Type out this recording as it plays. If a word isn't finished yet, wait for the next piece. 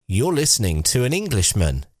You're listening to An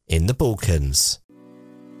Englishman in the Balkans.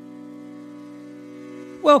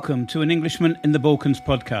 Welcome to An Englishman in the Balkans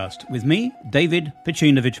podcast with me, David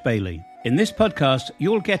Pacinovic Bailey. In this podcast,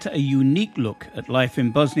 you'll get a unique look at life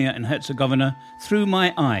in Bosnia and Herzegovina through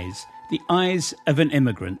my eyes, the eyes of an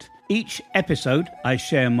immigrant. Each episode, I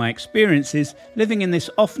share my experiences living in this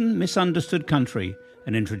often misunderstood country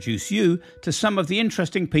and introduce you to some of the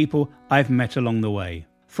interesting people I've met along the way.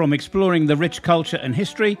 From exploring the rich culture and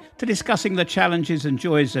history to discussing the challenges and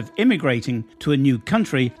joys of immigrating to a new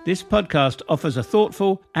country, this podcast offers a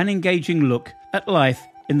thoughtful and engaging look at life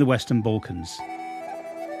in the Western Balkans.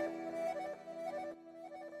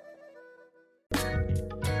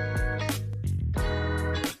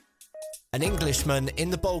 An Englishman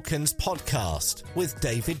in the Balkans podcast with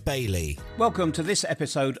David Bailey. Welcome to this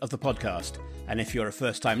episode of the podcast. And if you're a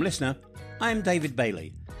first-time listener, I'm David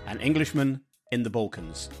Bailey, an Englishman in the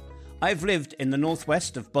Balkans. I've lived in the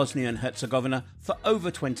northwest of Bosnia and Herzegovina for over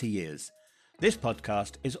 20 years. This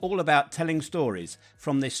podcast is all about telling stories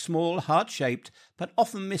from this small, heart-shaped, but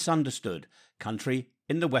often misunderstood country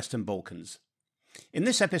in the Western Balkans. In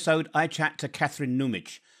this episode, I chat to Kathrin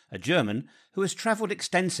Numić, a German who has travelled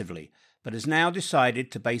extensively, but has now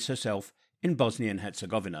decided to base herself in Bosnia and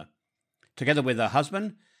Herzegovina. Together with her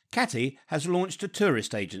husband, Katy has launched a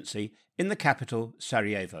tourist agency in the capital,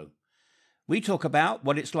 Sarajevo. We talk about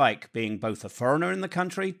what it's like being both a foreigner in the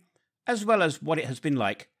country, as well as what it has been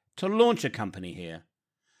like to launch a company here.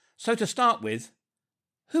 So to start with,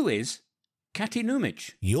 who is Katy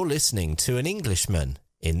Numić? You're listening to An Englishman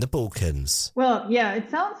in the Balkans. Well, yeah, it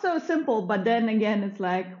sounds so simple, but then again, it's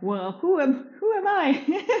like, well, who am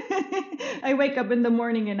I? I wake up in the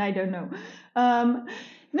morning and I don't know.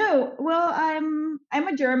 I'm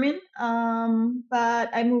a German, but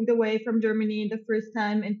I moved away from Germany the first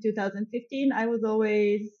time in 2015. I was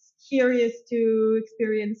always curious to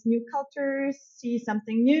experience new cultures, see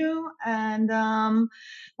something new, and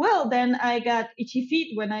then I got itchy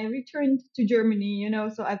feet when I returned to Germany,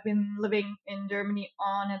 so I've been living in Germany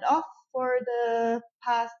on and off for the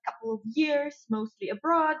past couple of years, mostly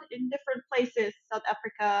abroad in different places, South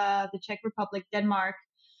Africa, the Czech Republic, Denmark,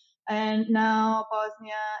 and now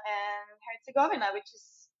Bosnia and Herzegovina, which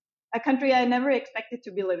is a country I never expected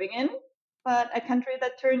to be living in, but a country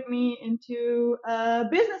that turned me into a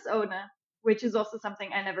business owner, which is also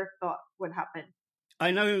something I never thought would happen.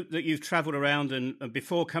 I know that you've travelled around, and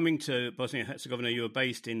before coming to Bosnia and Herzegovina, you were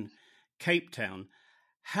based in Cape Town.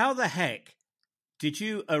 How the heck did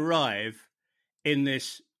you arrive in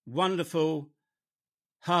this wonderful,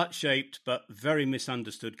 heart-shaped, but very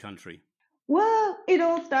misunderstood country? Well, it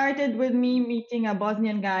all started with me meeting a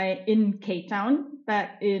Bosnian guy in Cape Town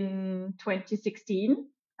back in 2016.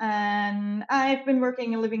 And I've been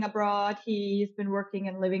working and living abroad. He's been working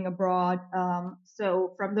and living abroad.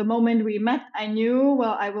 So from the moment we met, I knew,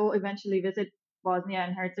 I will eventually visit Bosnia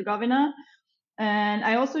and Herzegovina. And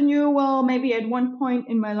I also knew, maybe at one point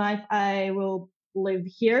in my life, I will live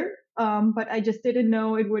here. But I just didn't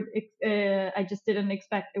know it would, I just didn't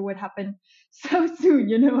expect it would happen so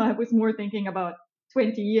soon. I was more thinking about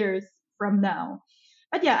 20 years from now.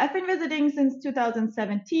 But yeah, I've been visiting since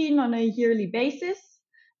 2017 on a yearly basis.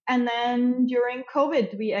 And then during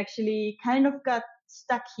COVID, we actually kind of got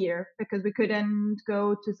stuck here because we couldn't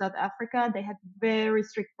go to South Africa. They had very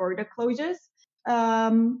strict border closures.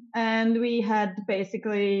 And we had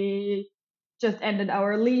basically just ended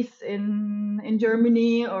our lease in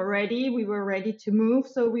Germany already. We were ready to move.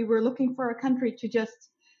 So we were looking for a country to just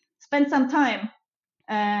spend some time.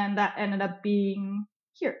 And that ended up being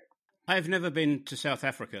here. I've never been to South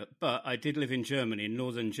Africa, but I did live in Germany, in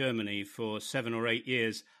northern Germany, for 7 or 8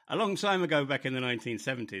 years, a long time ago, back in the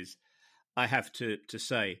 1970s, I have to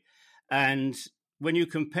say. And when you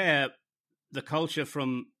compare the culture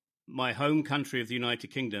from my home country of the United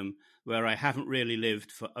Kingdom, where I haven't really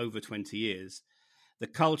lived for over 20 years, the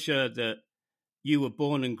culture that you were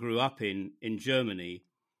born and grew up in Germany,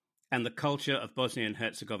 and the culture of Bosnia and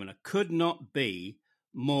Herzegovina could not be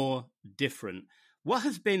more different. What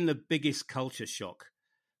has been the biggest culture shock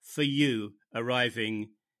for you arriving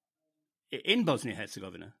in Bosnia and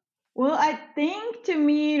Herzegovina? Well, I think to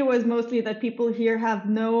me it was mostly that people here have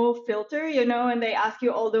no filter, and they ask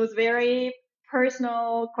you all those very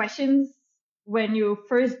personal questions when you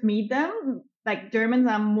first meet them. Like Germans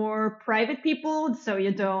are more private people, so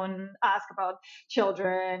you don't ask about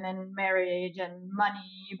children and marriage and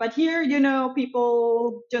money. But here,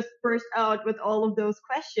 people just burst out with all of those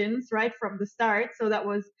questions right from the start. So that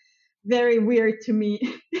was very weird to me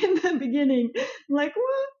in the beginning. I'm like,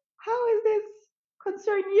 what? How is this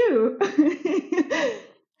concern you?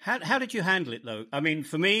 How did you handle it, though? I mean,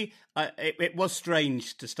 for me, it was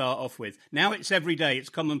strange to start off with. Now it's every day, it's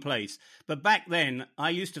commonplace. But back then, I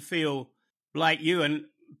used to feel like you,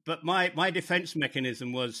 but my defense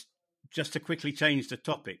mechanism was just to quickly change the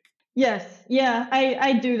topic. Yes, yeah,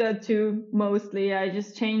 I do that too, mostly. I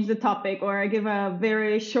just change the topic, or I give a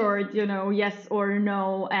very short, yes or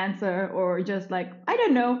no answer, or just like, I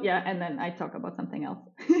don't know. Yeah, and then I talk about something else.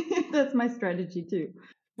 That's my strategy too.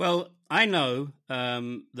 Well, I know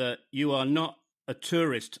that you are not a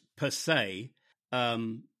tourist per se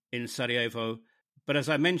in Sarajevo, but as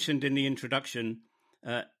I mentioned in the introduction,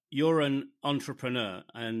 you're an entrepreneur,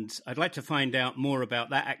 and I'd like to find out more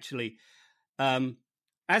about that actually.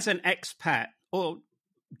 As an expat, or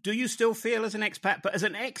do you still feel as an expat? But as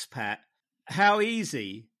an expat, how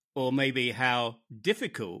easy or maybe how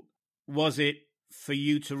difficult was it for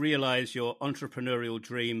you to realize your entrepreneurial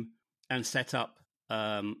dream and set up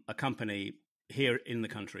a company here in the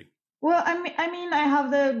country? Well, I have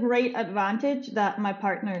the great advantage that my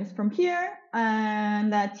partner is from here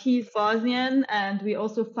and that he's Bosnian, and we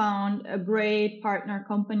also found a great partner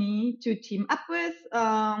company to team up with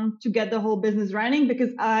to get the whole business running, because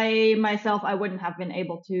I wouldn't have been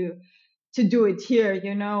able to do it here.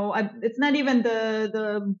 It's not even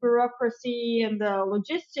the bureaucracy and the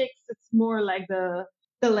logistics. It's more like the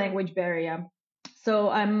language barrier. So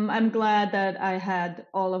I'm glad that I had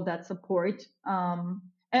all of that support.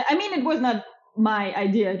 It was not my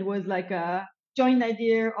idea. It was like a joint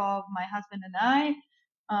idea of my husband and I.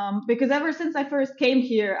 Because ever since I first came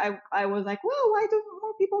here, I was like, well, why don't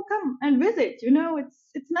more people come and visit?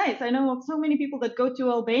 It's nice. I know so many people that go to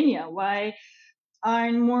Albania. Why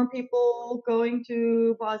aren't more people going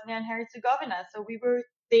to Bosnia and Herzegovina? So we were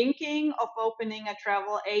thinking of opening a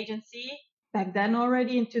travel agency back then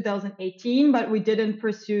already in 2018, but we didn't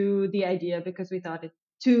pursue the idea because we thought it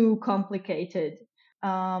too complicated.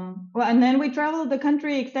 And then we traveled the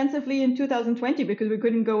country extensively in 2020 because we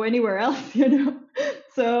couldn't go anywhere else,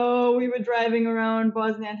 So we were driving around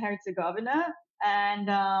Bosnia and Herzegovina, and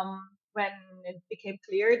when it became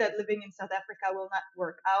clear that living in South Africa will not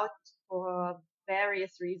work out for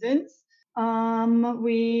various reasons,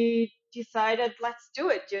 we decided, let's do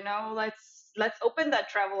it. Let's open that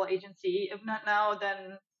travel agency. If not now,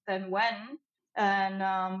 then when?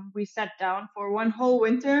 And we sat down for one whole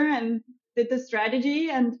winter and did the strategy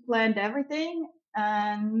and planned everything.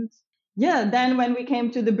 And yeah, then when we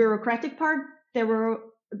came to the bureaucratic part, there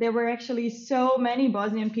were actually so many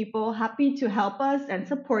Bosnian people happy to help us and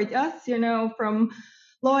support us, from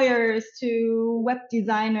lawyers to web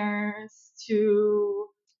designers to,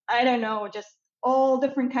 I don't know, just all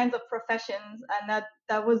different kinds of professions. And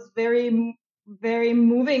that was very, very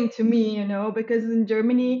moving to me, because in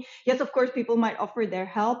Germany, yes, of course, people might offer their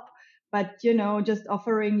help, but, just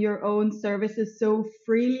offering your own services so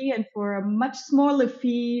freely and for a much smaller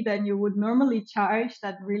fee than you would normally charge,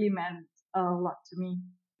 that really meant a lot to me.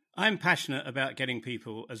 I'm passionate about getting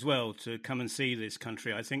people as well to come and see this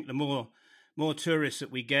country. I think the more tourists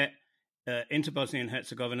that we get into Bosnia and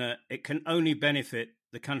Herzegovina, it can only benefit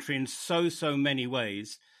the country in so many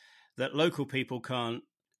ways that local people can't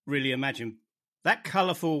really imagine. That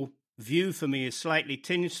colourful view for me is slightly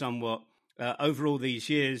tinged somewhat over all these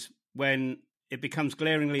years, when it becomes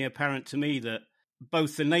glaringly apparent to me that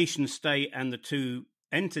both the nation state and the two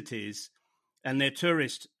entities and their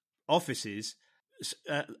tourist offices,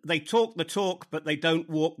 they talk the talk, but they don't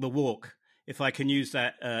walk the walk, if I can use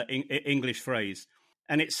that English phrase.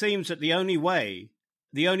 And it seems that the only way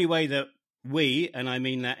that we, and I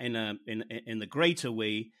mean that in the greater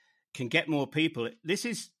we, can get more people,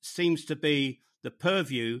 seems to be the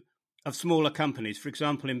purview of smaller companies. For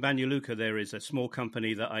example, in Banja Luka, there is a small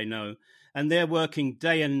company that I know, and they're working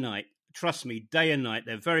day and night. Trust me, day and night.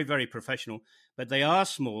 They're very, very professional, but they are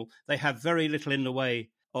small. They have very little in the way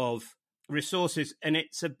of resources, and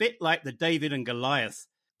it's a bit like the David and Goliath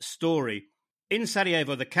story. In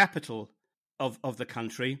Sarajevo, the capital of the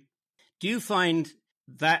country, do you find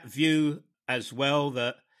that view as well,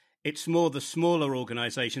 that it's more the smaller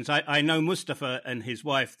organizations? I know Mustafa and his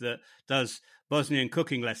wife that does Bosnian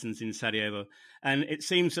cooking lessons in Sarajevo, and it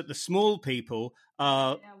seems that the small people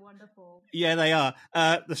are... Yeah, wonderful. Yeah, they are.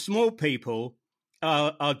 The small people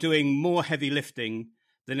are doing more heavy lifting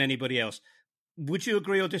than anybody else. Would you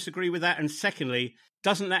agree or disagree with that? And secondly,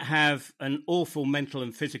 doesn't that have an awful mental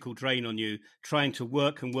and physical drain on you, trying to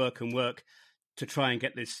work and work and work to try and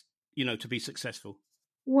get this, to be successful?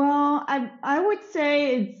 Well, I would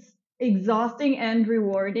say it's exhausting and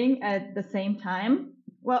rewarding at the same time.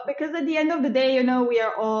 Well, because at the end of the day, we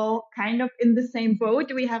are all kind of in the same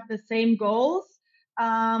boat. We have the same goals.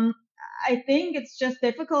 I think it's just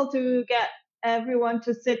difficult to get everyone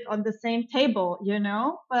to sit on the same table,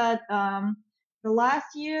 But the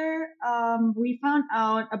last year, we found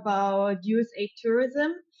out about USA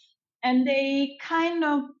tourism, and they kind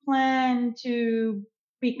of plan to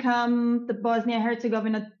become the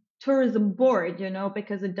Bosnia-Herzegovina tourism board,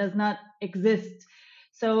 because it does not exist.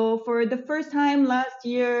 So for the first time last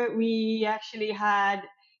year, we actually had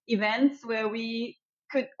events where we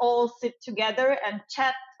could all sit together and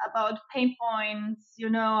chat about pain points,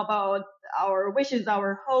 about our wishes,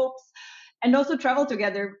 our hopes, and also travel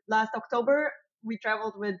together. Last October, we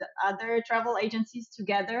traveled with other travel agencies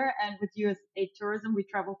together, and with USA Tourism, we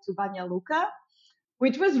traveled to Banja Luka,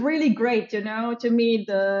 which was really great, to meet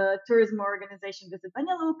the tourism organization, visit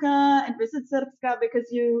Banja Luka and visit Srpska, because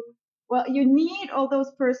you need all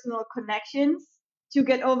those personal connections to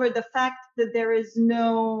get over the fact that there is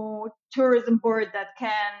no tourism board that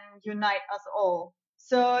can unite us all.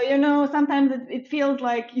 So, sometimes it feels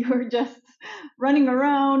like you're just running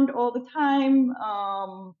around all the time,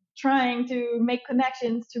 trying to make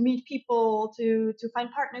connections, to meet people, to find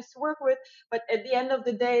partners to work with. But at the end of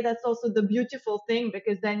the day, that's also the beautiful thing,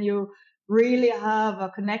 because then you really have a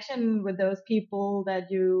connection with those people that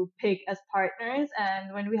you pick as partners.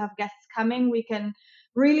 And when we have guests coming, we can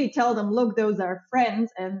really tell them, look, those are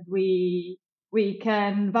friends, and we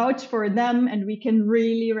can vouch for them, and we can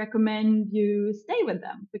really recommend you stay with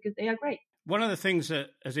them because they are great. One of the things that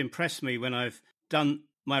has impressed me when I've done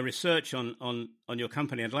my research on your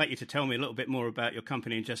company, I'd like you to tell me a little bit more about your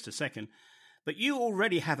company in just a second, but you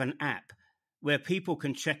already have an app where people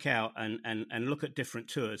can check out and look at different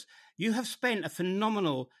tours. You have spent a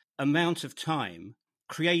phenomenal amount of time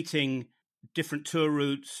creating different tour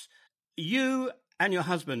routes. You and your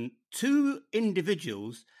husband, two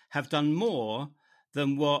individuals, have done more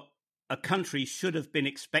than what a country should have been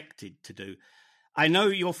expected to do. I know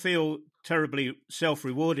you'll feel terribly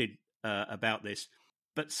self-rewarded about this,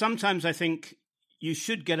 but sometimes I think you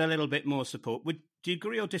should get a little bit more support. Do you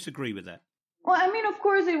agree or disagree with that? Well, I mean, of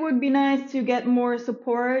course, it would be nice to get more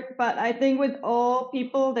support, but I think with all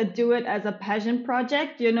people that do it as a passion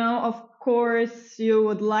project, of course, you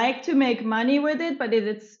would like to make money with it, but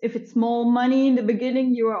if it's small money in the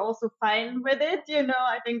beginning, you are also fine with it.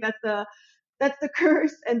 I think that's the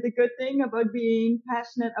curse and the good thing about being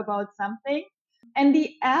passionate about something. And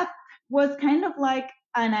the app was kind of like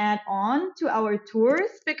an add-on to our tours,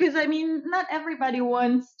 because I mean, not everybody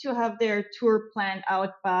wants to have their tour planned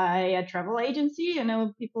out by a travel agency.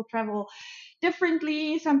 People travel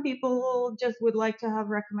differently. Some people just would like to have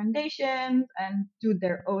recommendations and do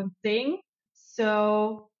their own thing.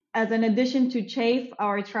 So as an addition to Chafe,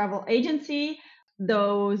 our travel agency,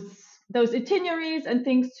 those itineraries and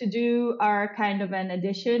things to do are kind of an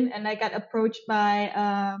addition. And I got approached by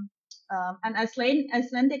an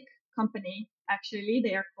Icelandic company. Actually,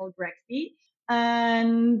 they are called Rexby,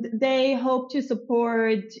 and they hope to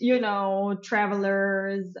support,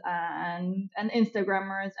 travelers and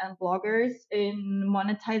Instagrammers and bloggers in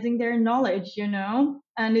monetizing their knowledge,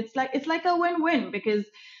 and it's like a win-win, because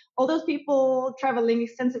all those people traveling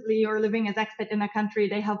extensively or living as expat in a country,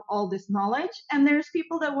 they have all this knowledge, and there's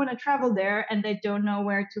people that want to travel there and they don't know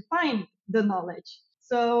where to find the knowledge.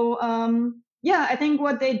 So, yeah, I think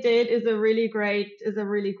what they did is a really great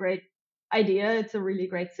idea. It's a really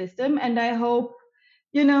great system. And I hope,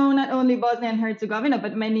 not only Bosnia and Herzegovina,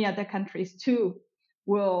 but many other countries too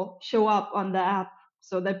will show up on the app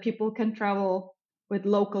so that people can travel with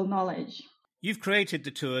local knowledge. You've created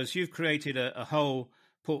the tours. You've created a whole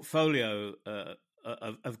portfolio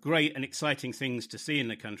of great and exciting things to see in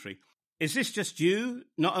the country. Is this just you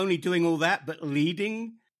not only doing all that, but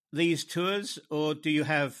leading these tours, or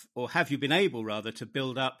have you been able rather to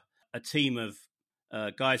build up a team of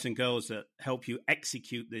guys and girls that help you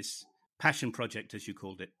execute this passion project, as you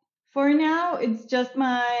called it? For now, it's just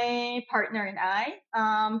my partner and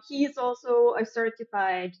I. He is also a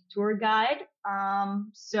certified tour guide.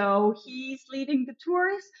 So he's leading the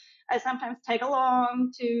tours. I sometimes tag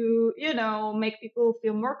along to, make people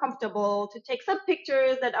feel more comfortable, to take some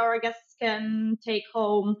pictures that our guests can take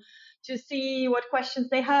home, to see what questions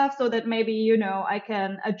they have, so that maybe, I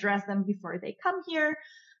can address them before they come here.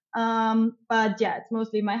 But yeah, it's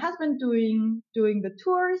mostly my husband doing the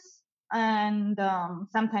tours. And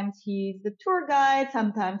sometimes he's the tour guide,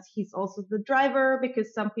 sometimes he's also the driver,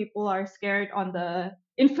 because some people are scared on the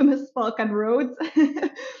infamous Balkan roads.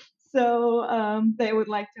 So they would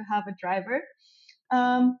like to have a driver.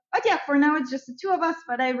 But yeah, for now it's just the two of us,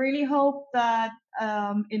 but I really hope that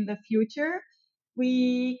in the future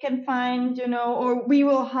we can find, or we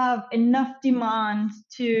will have enough demand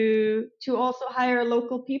to also hire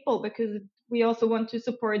local people, because we also want to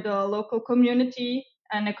support the local community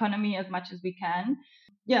and economy as much as we can.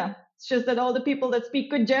 Yeah, it's just that all the people that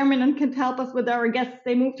speak good German and can help us with our guests,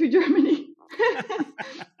 they move to Germany.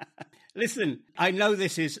 Listen, I know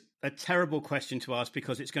this is a terrible question to ask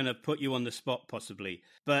because it's going to put you on the spot possibly,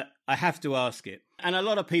 but I have to ask it. And a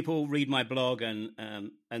lot of people read my blog and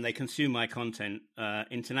they consume my content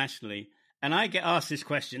internationally. And I get asked this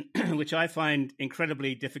question, which I find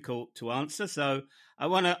incredibly difficult to answer. So I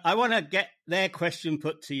want to get their question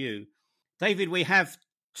put to you. David, we have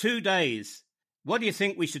 2 days. What do you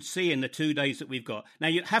think we should see in the 2 days that we've got? Now,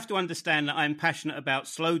 you have to understand that I'm passionate about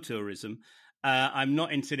slow tourism. I'm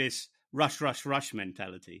not into this rush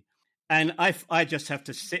mentality. And I just have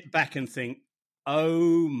to sit back and think,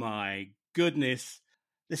 oh my goodness,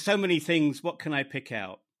 there's so many things. What can I pick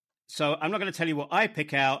out? So I'm not going to tell you what I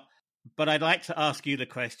pick out, but I'd like to ask you the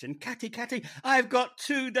question. Kathy, I've got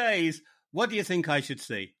 2 days. What do you think I should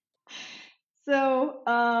see? So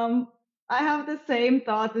I have the same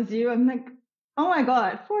thoughts as you. I'm like, oh my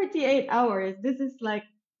God, 48 hours. This is like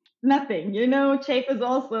nothing. Chafe is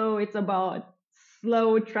also, it's about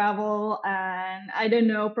slow travel. And I don't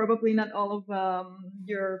know, probably not all of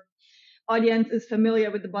your audience is familiar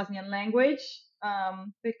with the Bosnian language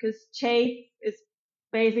because Chafe is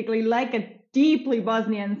basically like a deeply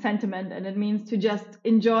Bosnian sentiment, and it means to just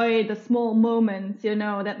enjoy the small moments,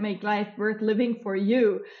 that make life worth living for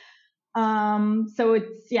you. So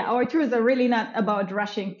our tours are really not about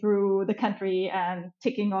rushing through the country and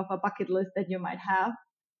ticking off a bucket list that you might have.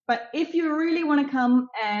 But if you really want to come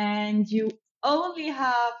and you only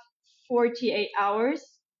have 48 hours,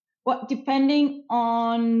 depending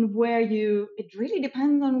on it really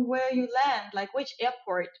depends on where you land, like which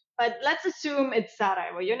airport. But let's assume it's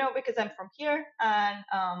Sarajevo, because I'm from here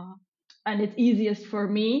and it's easiest for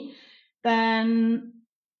me. Then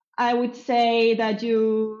I would say that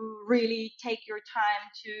you really take your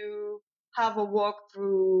time to have a walk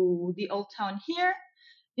through the old town here.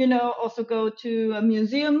 Also go to a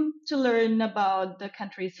museum to learn about the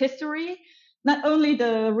country's history, not only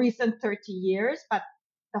the recent 30 years, but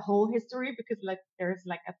the whole history, because there's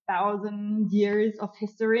 1,000 years of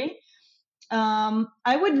history.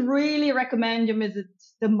 I would really recommend you visit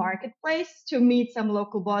the marketplace to meet some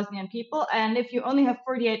local Bosnian people. And if you only have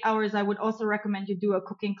 48 hours, I would also recommend you do a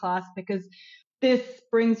cooking class, because this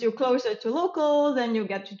brings you closer to locals and you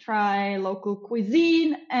get to try local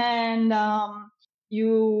cuisine, and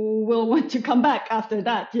you will want to come back after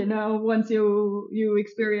that, once you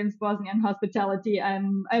experience Bosnian hospitality.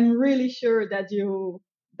 I'm really sure that you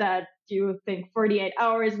think 48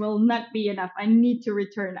 hours will not be enough. I need to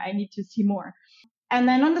return. I need to see more. And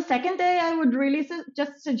then on the second day, I would really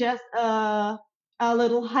just suggest a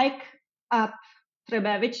little hike up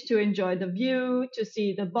Trebević to enjoy the view, to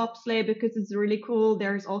see the bobsleigh, because it's really cool.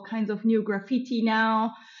 There's all kinds of new graffiti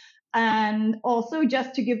now. And also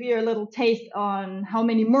just to give you a little taste on how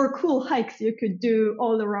many more cool hikes you could do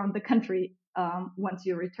all around the country once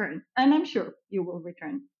you return. And I'm sure you will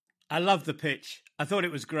return. I love the pitch. I thought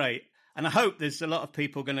it was great. And I hope there's a lot of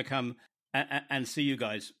people going to come and see you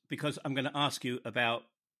guys, because I'm going to ask you about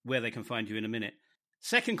where they can find you in a minute.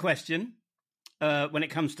 Second question, when it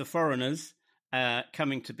comes to foreigners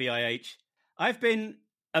coming to BIH, I've been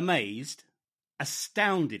amazed,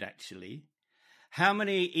 astounded actually, how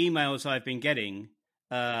many emails I've been getting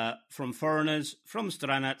from foreigners, from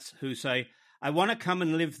Stranac, who say, I want to come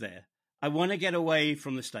and live there. I want to get away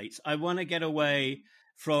from the States. I want to get away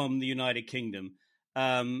from the United Kingdom.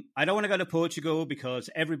 I don't want to go to Portugal because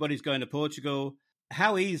everybody's going to Portugal.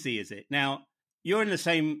 How easy is it? Now, you're in the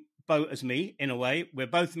same boat as me, in a way. We're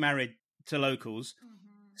both married to locals.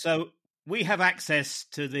 Mm-hmm. So we have access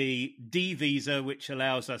to the D visa, which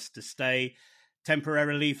allows us to stay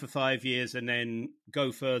temporarily for 5 years and then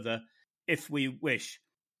go further if we wish.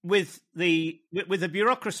 With the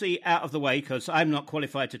bureaucracy out of the way, because I'm not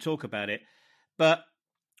qualified to talk about it, but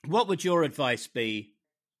what would your advice be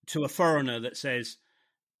to a foreigner that says,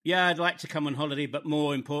 yeah, I'd like to come on holiday, but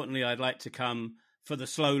more importantly, I'd like to come for the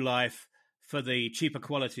slow life, for the cheaper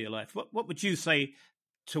quality of life? What would you say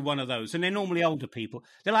to one of those? And they're normally older people.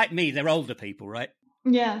 They're like me, they're older people, right?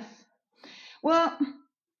 Yes. Well,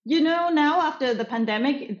 now after the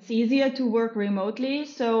pandemic, it's easier to work remotely.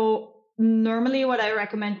 So normally what I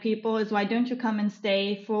recommend people is, why don't you come and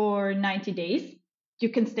stay for 90 days? You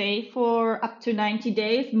can stay for up to 90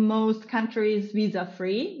 days. Most countries visa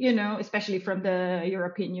free, especially from the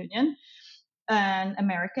European Union and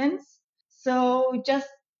Americans. So just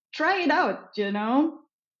try it out,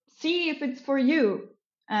 see if it's for you.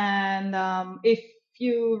 And if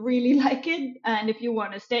you really like it and if you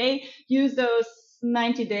want to stay, use those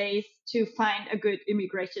 90 days to find a good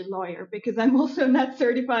immigration lawyer, because I'm also not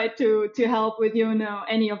certified to help with,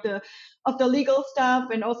 any of the legal stuff.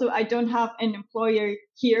 And also I don't have an employer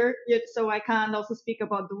here yet, so I can't also speak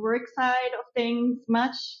about the work side of things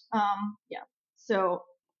much. So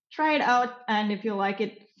try it out. And if you like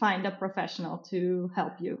it, find a professional to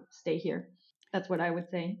help you stay here. That's what I would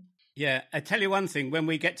say. Yeah, I tell you one thing, when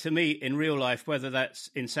we get to meet in real life, whether that's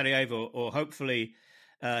in Sarajevo or hopefully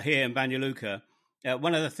here in Banja Luka,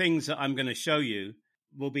 one of the things that I'm going to show you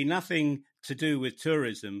will be nothing to do with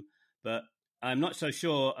tourism, but I'm not so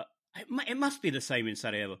sure. It must be the same in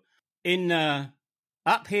Sarajevo.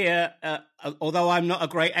 Up here, although I'm not a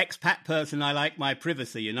great expat person, I like my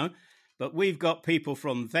privacy, but we've got people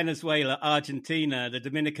from Venezuela, Argentina, the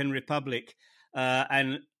Dominican Republic,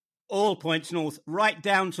 and all points north, right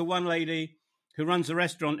down to one lady who runs a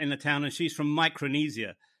restaurant in the town, and she's from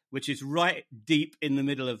Micronesia, which is right deep in the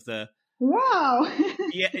middle of the... Wow!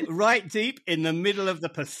 Yeah, right deep in the middle of the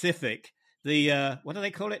Pacific. The, what do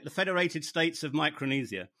they call it? The Federated States of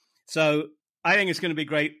Micronesia. So I think it's going to be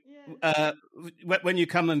great when you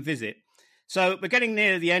come and visit. So we're getting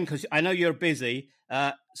near the end because I know you're busy.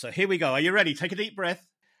 So here we go. Are you ready? Take a deep breath.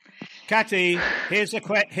 Kati, here's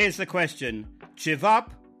the question.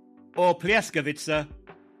 Chivap or Pljeskavica,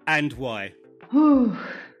 and why?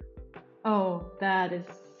 Oh, that is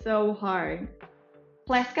so hard.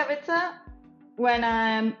 Pljeskavica when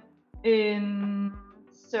I'm in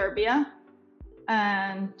Serbia,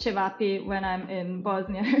 and Cevapi when I'm in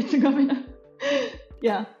Bosnia and Herzegovina.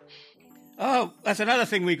 Yeah. Oh, that's another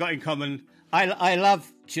thing we got in common. I love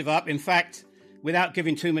Chivap. In fact, without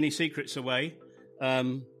giving too many secrets away,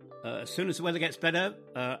 as soon as the weather gets better,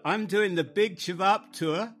 I'm doing the big Chivap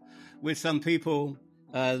tour with some people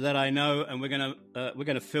that I know, and we're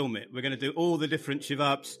gonna film it. We're gonna do all the different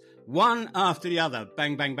Chivaps, one after the other,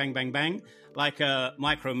 bang, bang, bang, bang, bang, like a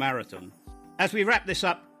micro marathon. As we wrap this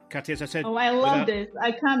up, Kathrin, as I said, I love this.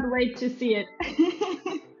 I can't wait to see it.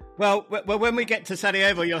 Well, when we get to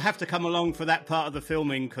Sarajevo, you'll have to come along for that part of the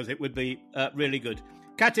filming because it would be really good.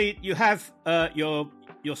 Kati, you have your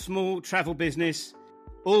small travel business.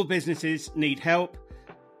 All businesses need help.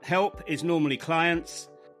 Help is normally clients.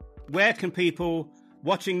 Where can people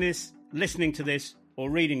watching this, listening to this, or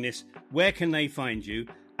reading this, where can they find you,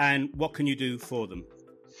 and what can you do for them?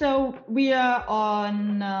 So we are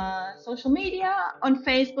on social media, on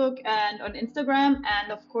Facebook and on Instagram,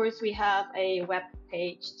 and of course we have a web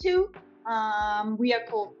page too. We are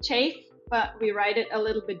called Chafe, but we write it a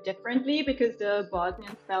little bit differently because the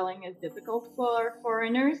Bosnian spelling is difficult for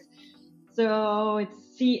foreigners. So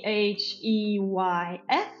it's CHEYS.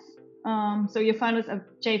 So you find us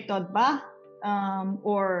at chafe.ba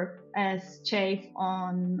or as Chafe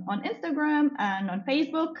on Instagram and on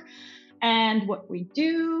Facebook. And what we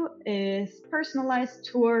do is personalized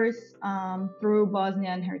tours through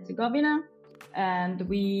Bosnia and Herzegovina. And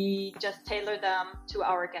we just tailor them to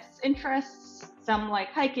our guests' interests. Some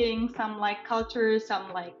like hiking, some like culture,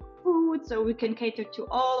 some like food. So we can cater to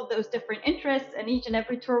all of those different interests. And each and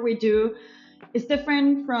every tour we do is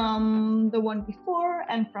different from the one before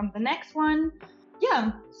and from the next one.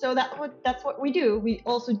 Yeah, so that's what we do. We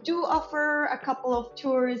also do offer a couple of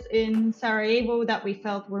tours in Sarajevo that we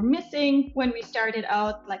felt were missing when we started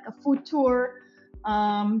out, like a food tour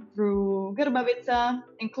through Grbavica,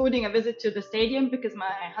 including a visit to the stadium because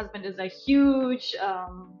my husband is a huge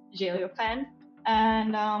Željo fan.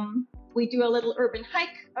 And we do a little urban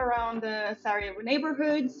hike around the Sarajevo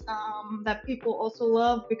neighborhoods that people also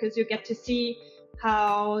love because you get to see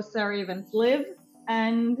how Sarajevans live.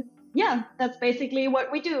 And yeah, that's basically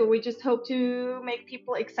what we do. We just hope to make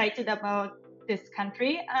people excited about this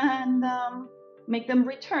country and make them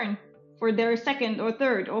return for their second or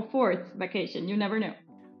third or fourth vacation. You never know.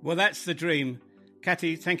 Well, that's the dream.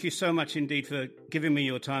 Kati, thank you so much indeed for giving me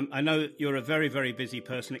your time. I know you're a very, very busy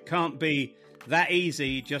person. It can't be that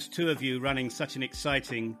easy, just two of you running such an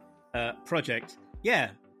exciting project.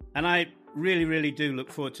 Yeah, and I really, really do look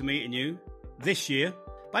forward to meeting you this year.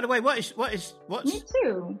 By the way, what's Me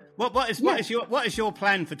too. What is your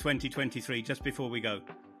plan for 2023? Just before we go.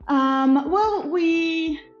 Well,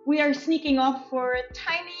 we are sneaking off for a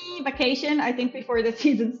tiny vacation, I think, before the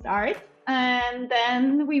season starts, and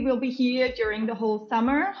then we will be here during the whole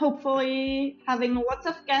summer. Hopefully, having lots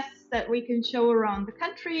of guests that we can show around the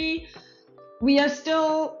country. We are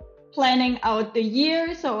still planning out the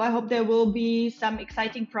year, so I hope there will be some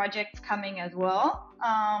exciting projects coming as well.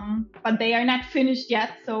 But they are not finished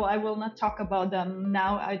yet, so I will not talk about them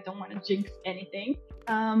now. I don't want to jinx anything.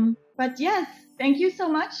 But yes, thank you so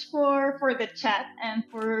much for the chat and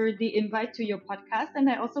for the invite to your podcast. And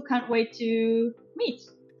I also can't wait to meet.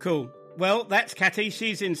 Cool. Well, that's Kathy.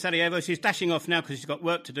 She's in Sarajevo. She's dashing off now because she's got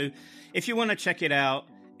work to do. If you want to check it out,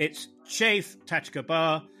 it's Chef Tachka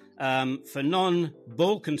Bar. For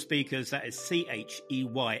non-Balkan speakers, that is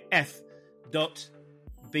CHEYF.BA.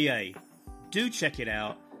 Do check it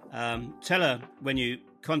out. Tell her when you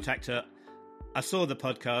contact her, I saw the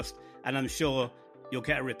podcast, and I'm sure you'll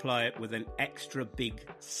get a reply with an extra big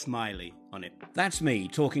smiley on it. That's me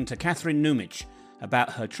talking to Kathrin Numić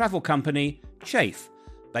about her travel company, Chef,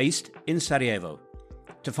 based in Sarajevo.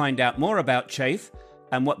 To find out more about Chef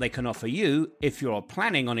and what they can offer you if you're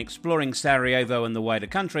planning on exploring Sarajevo and the wider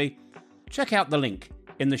country, check out the link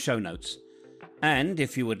in the show notes. And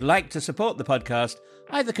if you would like to support the podcast,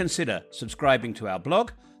 either consider subscribing to our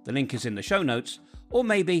blog, the link is in the show notes, or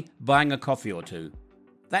maybe buying a coffee or two.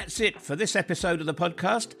 That's it for this episode of the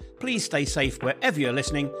podcast. Please stay safe wherever you're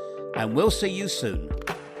listening, and we'll see you soon.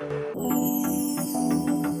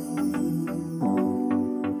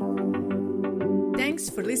 Thanks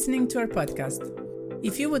for listening to our podcast.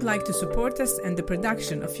 If you would like to support us and the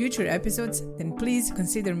production of future episodes, then please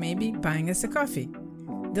consider maybe buying us a coffee.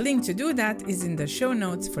 The link to do that is in the show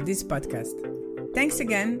notes for this podcast. Thanks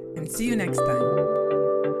again, and see you next time.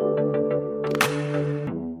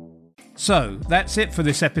 So, that's it for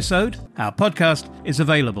this episode. Our podcast is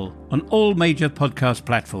available on all major podcast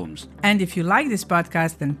platforms. And if you like this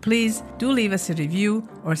podcast, then please do leave us a review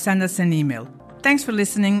or send us an email. Thanks for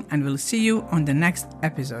listening, and we'll see you on the next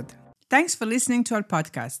episode. Thanks for listening to our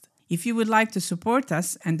podcast. If you would like to support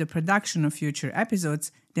us and the production of future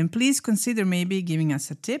episodes, then please consider maybe giving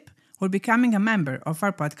us a tip or becoming a member of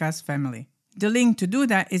our podcast family. The link to do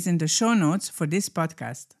that is in the show notes for this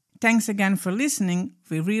podcast. Thanks again for listening.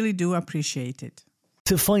 We really do appreciate it.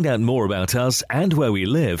 To find out more about us and where we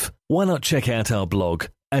live, why not check out our blog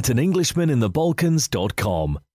at anenglishmaninthebalkans.com.